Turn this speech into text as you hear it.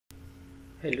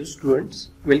Hello students,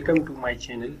 welcome to my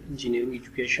channel Engineering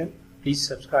Education. Please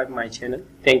subscribe my channel.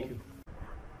 Thank you.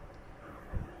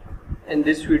 In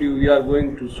this video we are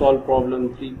going to solve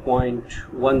problem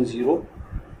 3.10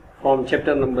 from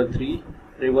chapter number 3,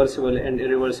 Reversible and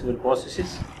Irreversible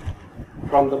Processes,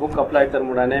 from the book Applied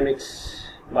Thermodynamics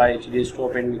by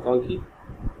Eastop and McConkey.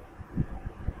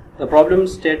 The problem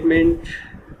statement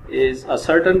is a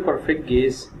certain perfect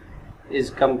gas is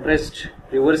compressed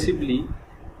reversibly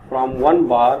from 1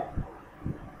 bar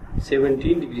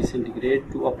 17 degrees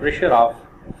centigrade to a pressure of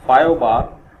 5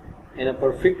 bar in a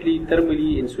perfectly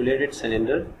thermally insulated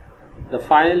cylinder. The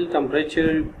final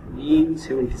temperature being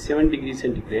 77 degrees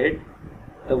centigrade.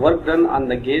 The work done on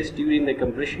the gas during the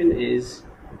compression is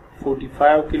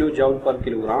 45 kilojoule per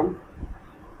kilogram.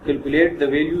 Calculate the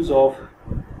values of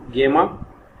gamma,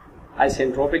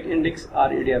 isentropic index or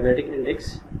adiabatic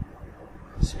index,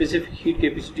 specific heat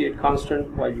capacity at constant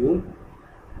volume,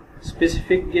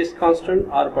 specific gas constant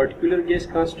or particular gas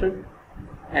constant,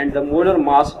 and the molar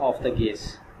mass of the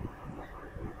gas.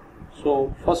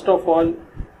 So first of all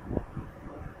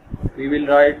we will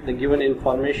write the given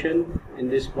information in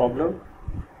this problem.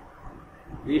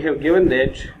 We have given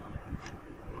that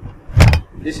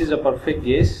this is a perfect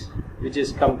gas which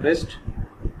is compressed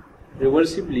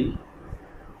reversibly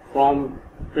from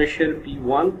pressure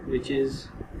P1, which is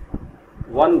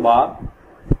 1 bar,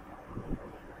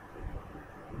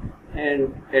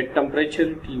 and at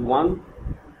temperature T1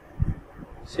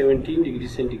 17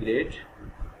 degrees centigrade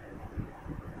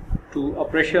to a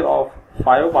pressure of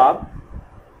 5 bar.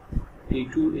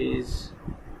 T2 is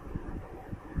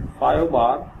 5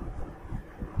 bar,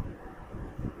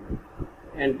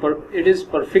 and it is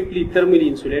perfectly thermally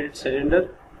insulated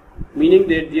cylinder, meaning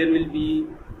that there will be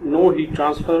no heat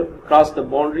transfer across the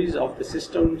boundaries of the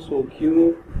system, so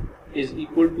Q is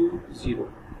equal to 0.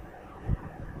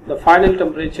 The final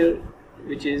temperature,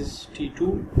 which is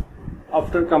T2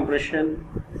 after compression,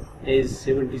 is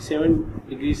 77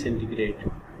 degrees centigrade.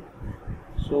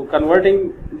 So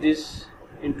converting this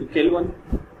into Kelvin,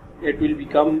 it will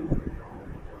become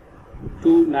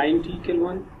 290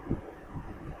 Kelvin,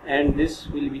 and this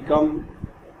will become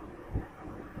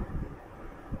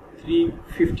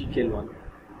 350 Kelvin.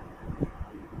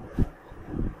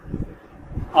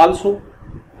 Also,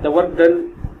 the work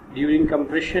done during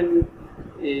compression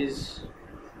is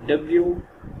W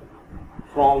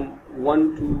from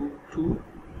 1 to 2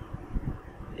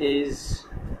 is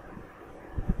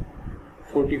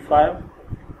 45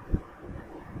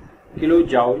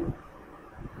 kilojoule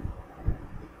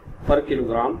per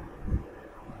kilogram.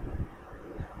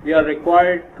 We are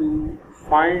required to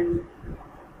find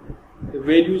the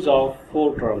values of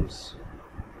 4 terms.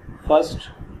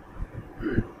 First,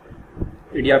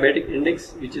 adiabatic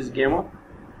index, which is gamma.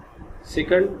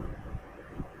 Second,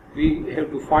 we have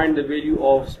to find the value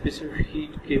of specific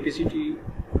heat capacity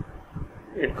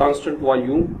at constant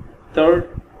volume.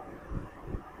 Third,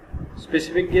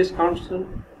 specific gas constant,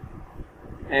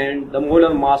 and the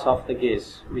molar mass of the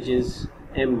gas, which is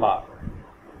m bar.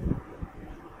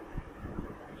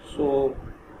 So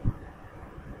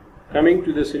coming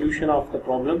to the solution of the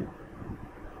problem,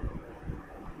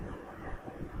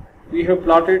 we have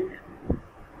plotted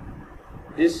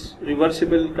this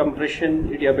reversible compression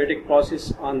adiabatic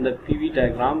process on the PV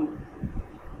diagram.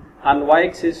 On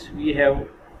y-axis we have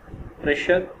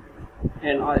pressure,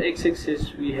 and on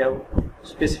x-axis we have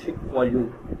specific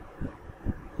volume,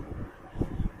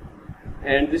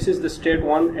 and this is the state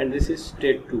 1 and this is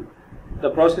state 2. The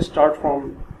process starts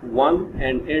from 1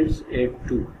 and ends at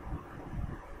 2.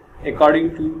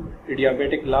 According to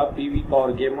adiabatic law, PV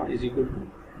power gamma is equal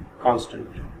to constant.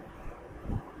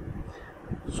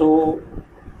 So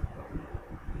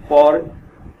for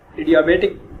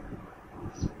adiabatic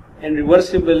and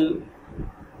reversible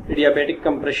adiabatic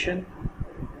compression,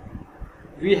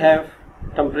 we have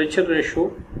temperature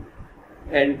ratio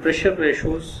and pressure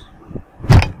ratios,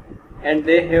 and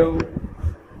they have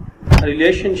a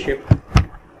relationship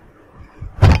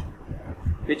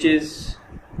which is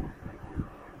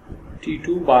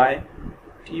T2 by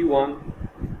T1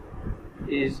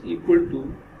 is equal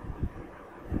to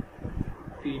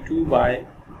P2 by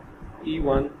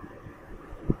P1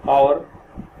 power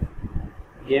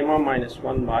gamma minus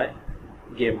 1 by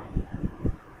gamma.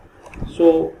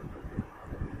 So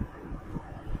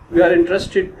we are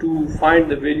interested to find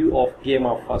the value of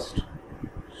gamma first.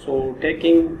 So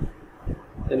taking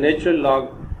the natural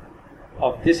log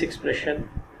of this expression,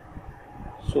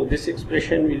 so this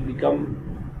expression will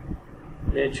become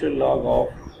natural log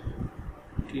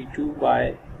of T2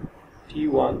 by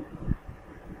T1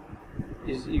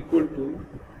 is equal to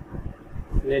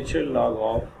natural log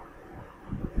of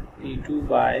P2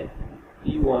 by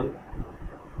P1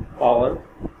 power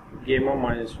gamma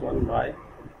minus 1 by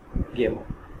gamma.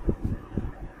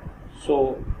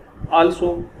 So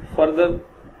also further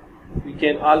we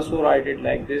can also write it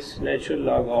like this: natural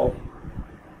log of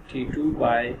T2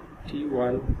 by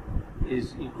T1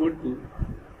 is equal to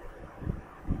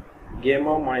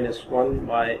gamma minus 1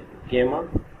 by gamma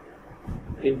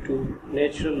into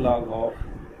natural log of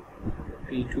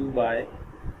P2 by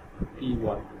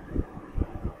P1.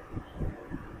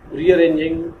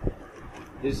 Rearranging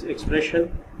this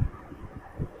expression,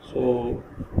 so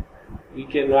we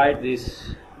can write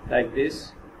this like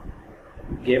this: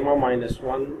 gamma minus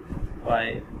 1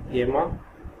 by gamma,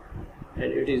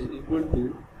 and it is equal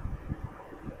to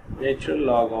natural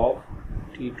log of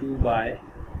T2 by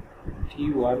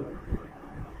T1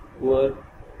 over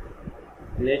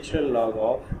natural log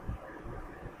of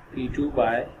P2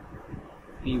 by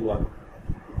P1.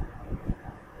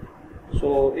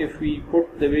 So if we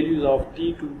put the values of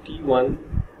T2, T1,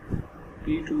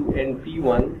 P2 and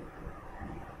P1,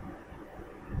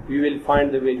 we will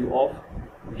find the value of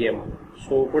gamma.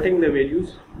 So putting the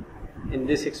values in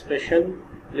this expression,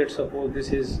 let's suppose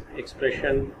this is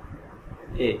expression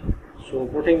A. So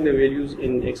putting the values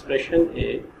in expression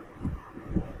A,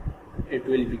 it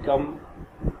will become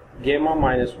gamma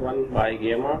minus 1 by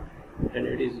gamma, and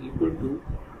it is equal to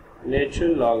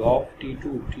natural log of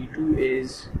T2. T2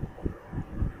 is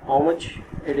how much?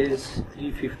 It is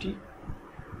 350,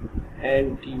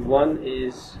 and T1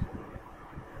 is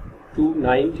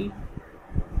 290.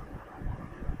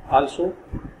 Also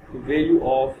the value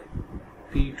of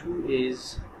P2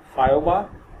 is 5 bar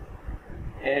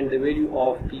and the value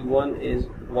of P1 is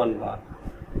 1 bar.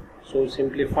 So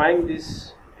simplifying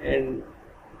this, and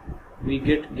we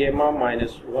get gamma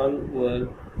minus 1 over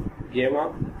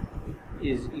gamma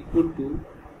is equal to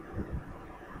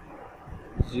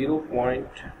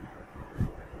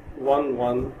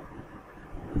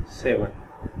 0.117.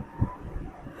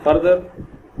 Further,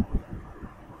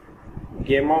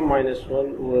 gamma minus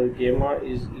 1 over gamma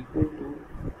is equal to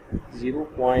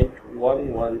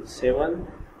 0.117.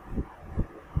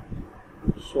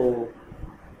 So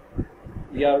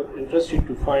we are interested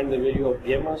to find the value of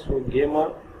gamma. So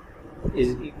gamma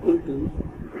is equal to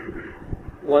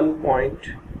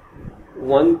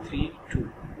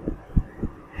 1.132,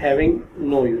 having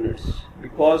no units,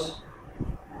 because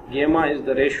gamma is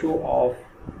the ratio of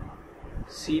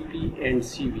Cp and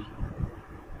Cv.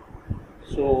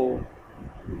 So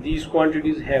these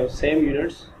quantities have same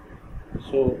units,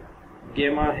 so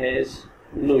gamma has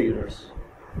no units.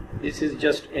 This is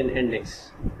just an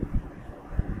index.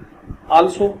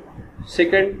 Also,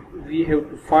 second, we have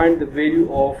to find the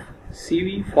value of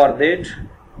Cv. For that,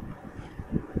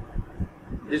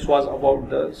 this was about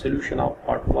the solution of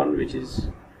part 1, which is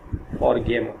for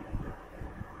gamma.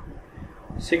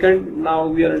 Second, now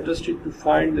we are interested to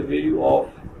find the value of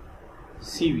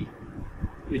Cv,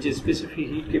 which is specific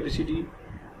heat capacity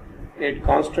at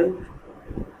constant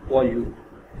volume.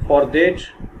 For that,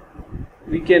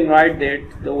 we can write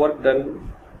that the work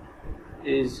done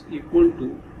is equal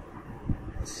to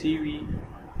Cv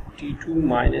T2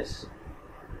 minus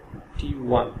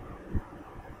T1.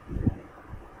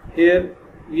 Here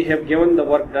we have given the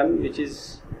work done, which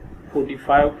is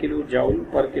 45 kilojoule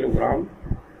per kilogram.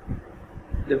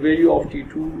 The value of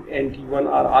T2 and T1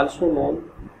 are also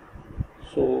known.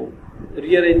 So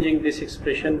rearranging this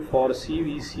expression for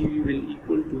Cv, Cv will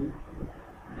equal to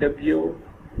W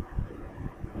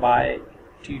by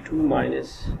T2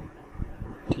 minus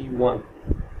T1.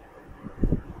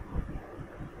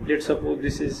 Let's suppose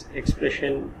this is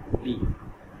expression B.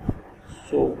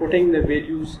 So putting the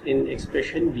values in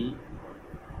expression B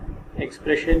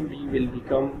will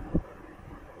become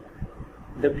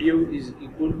W is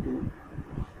equal to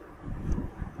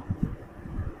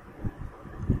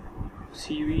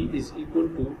Cv is equal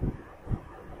to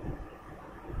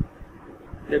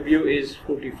W is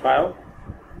 45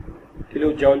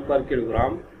 kilojoule per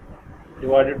kilogram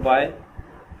divided by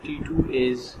T2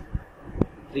 is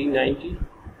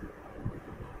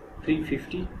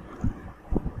 350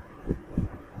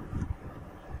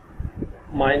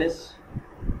 minus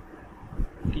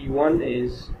T1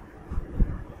 is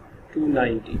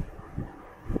 290.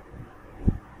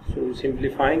 So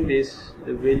simplifying this,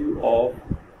 the value of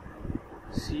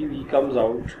Cv comes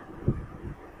out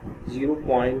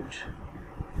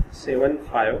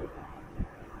 0.75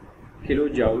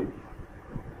 kilojoule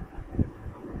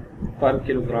per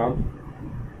kilogram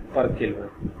per Kelvin.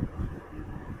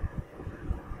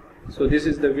 So this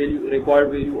is the value,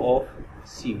 required value of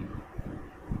Cv.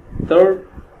 Third,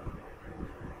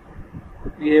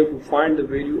 we have to find the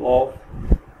value of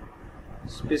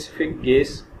specific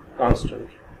gas constant.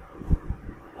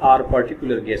 our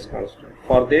particular gas constant.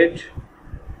 For that,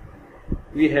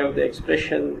 we have the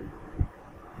expression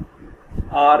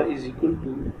R is equal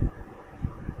to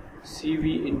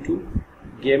Cv into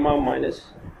gamma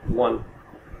minus 1.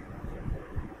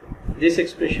 This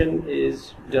expression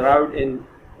is derived in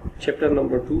chapter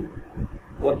number 2,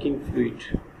 working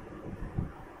fluid,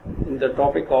 in the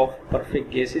topic of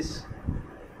perfect gases.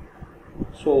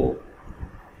 So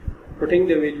putting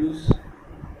the values,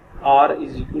 R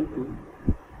is equal to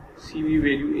Cv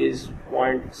value is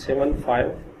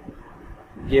 0.75,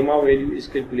 gamma value is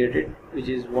calculated, which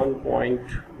is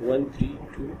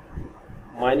 1.132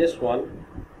 minus 1.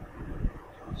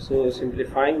 So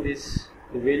simplifying this,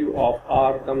 the value of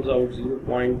R comes out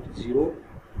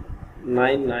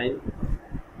 0.099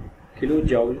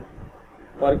 kilojoule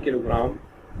per kilogram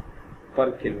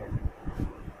per kilo.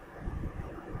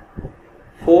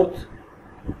 Fourth,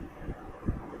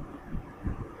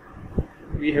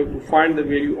 we have to find the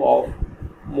value of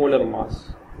molar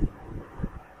mass.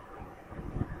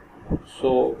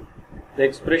 So the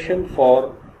expression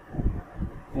for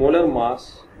molar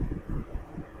mass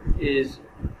is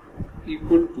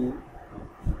equal to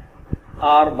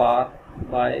R bar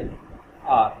by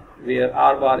R, where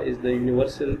R bar is the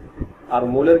universal or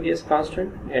molar gas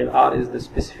constant and R is the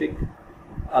specific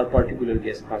or particular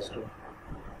gas constant.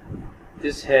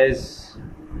 This has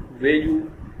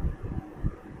value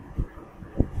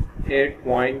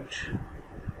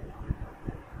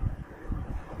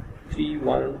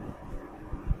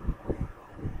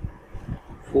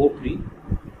 8.3143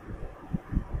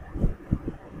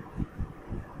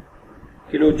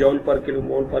 kilojoule per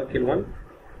kilomole per Kelvin,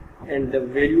 and the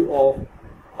value of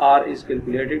R is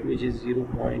calculated, which is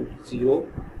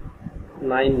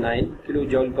 0.099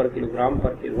 kilojoule per kilogram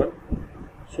per Kelvin.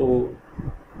 So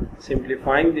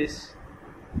simplifying this,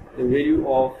 the value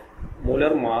of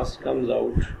molar mass comes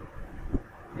out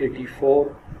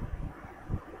 84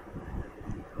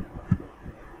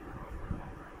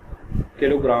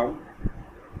 kilogram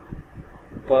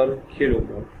per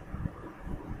kilomole.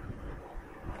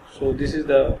 So this is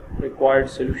the required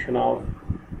solution of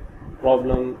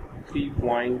problem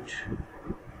 3.10.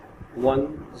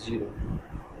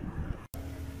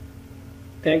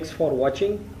 Thanks for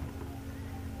watching.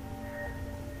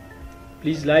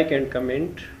 Please like and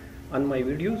comment on my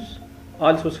videos.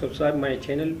 Also subscribe my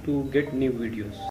channel to get new videos.